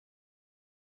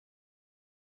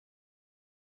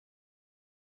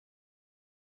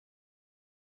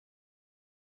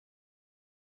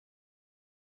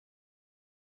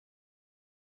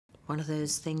one of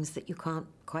those things that you can't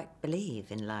quite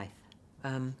believe in life.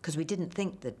 Because we didn't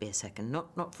think there'd be a second,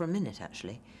 not for a minute,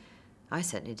 actually. I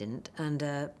certainly didn't,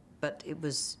 but it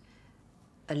was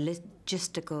a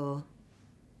logistical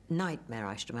nightmare,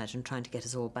 I should imagine, trying to get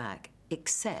us all back,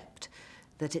 except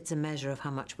that it's a measure of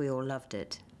how much we all loved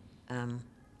it.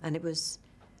 And it was,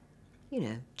 you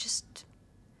know, just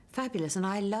fabulous. And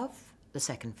I love the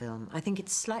second film. I think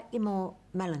it's slightly more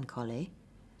melancholy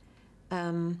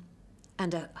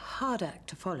and a hard act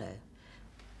to follow.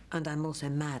 And I'm also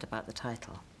mad about the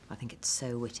title. I think it's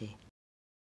so witty.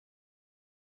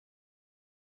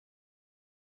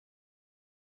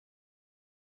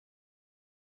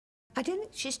 I don't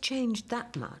think she's changed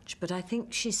that much, but I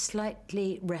think she's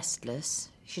slightly restless.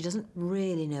 She doesn't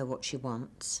really know what she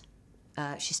wants.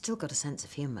 She's still got a sense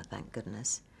of humour, thank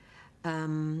goodness.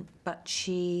 But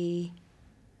she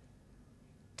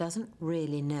doesn't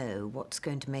really know what's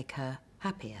going to make her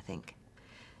happy, I think.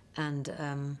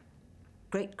 And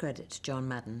great credit to John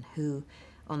Madden, who,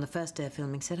 on the first day of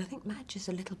filming, said, I think Madge is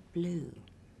a little blue.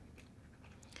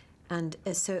 And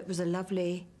so it was a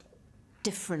lovely,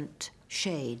 different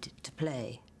shade to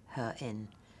play her in.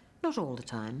 Not all the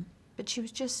time, but she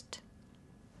was just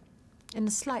in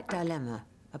a slight dilemma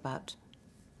about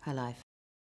her life.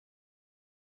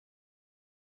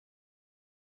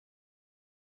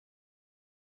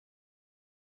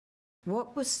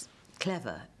 What was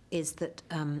clever is that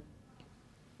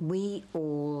we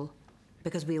all,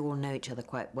 because we all know each other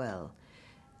quite well,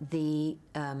 the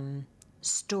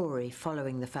story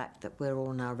following the fact that we're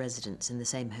all now residents in the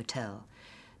same hotel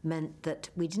meant that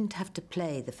we didn't have to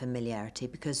play the familiarity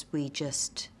because we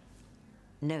just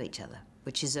know each other,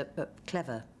 which is a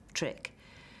clever trick.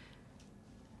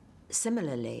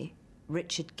 Similarly,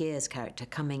 Richard Gere's character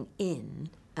coming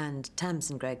in and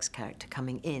Tamsin Gregg's character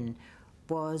coming in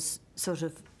was sort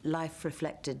of life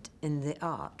reflected in the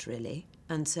art, really.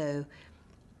 And so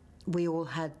we all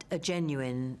had a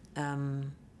genuine,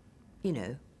 you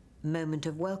know, moment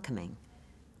of welcoming,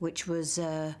 which was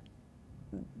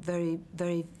very,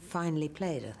 very finely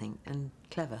played, I think, and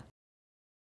clever.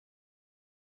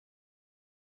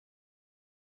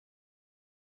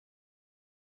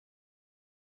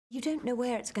 You don't know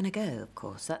where it's going to go, of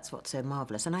course. That's what's so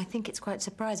marvellous. And I think it's quite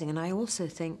surprising. And I also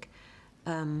think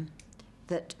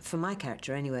that, for my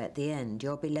character anyway, at the end,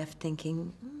 you'll be left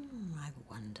thinking, I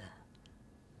wonder.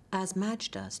 As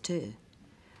Madge does, too.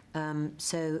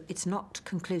 So it's not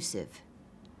conclusive,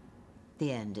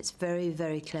 the end. It's very,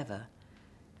 very clever,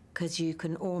 because you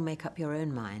can all make up your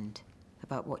own mind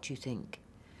about what you think.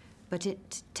 But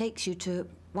it takes you to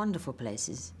wonderful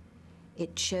places.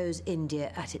 It shows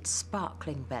India at its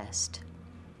sparkling best.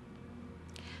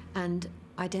 And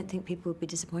I don't think people would be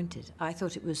disappointed. I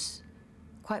thought it was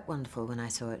quite wonderful when I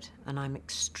saw it, and I'm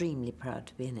extremely proud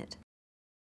to be in it.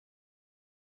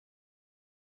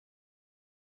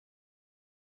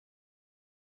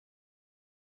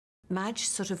 Madge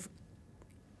sort of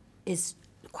is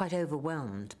quite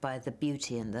overwhelmed by the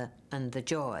beauty and the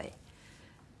joy,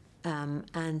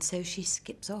 and so she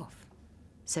skips off.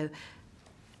 So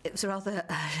it was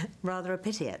rather a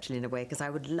pity, actually, in a way, because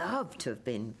I would love to have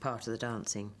been part of the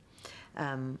dancing,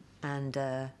 and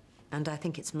I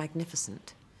think it's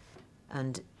magnificent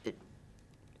and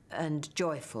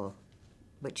joyful,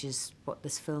 which is what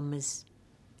this film is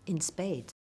in spades.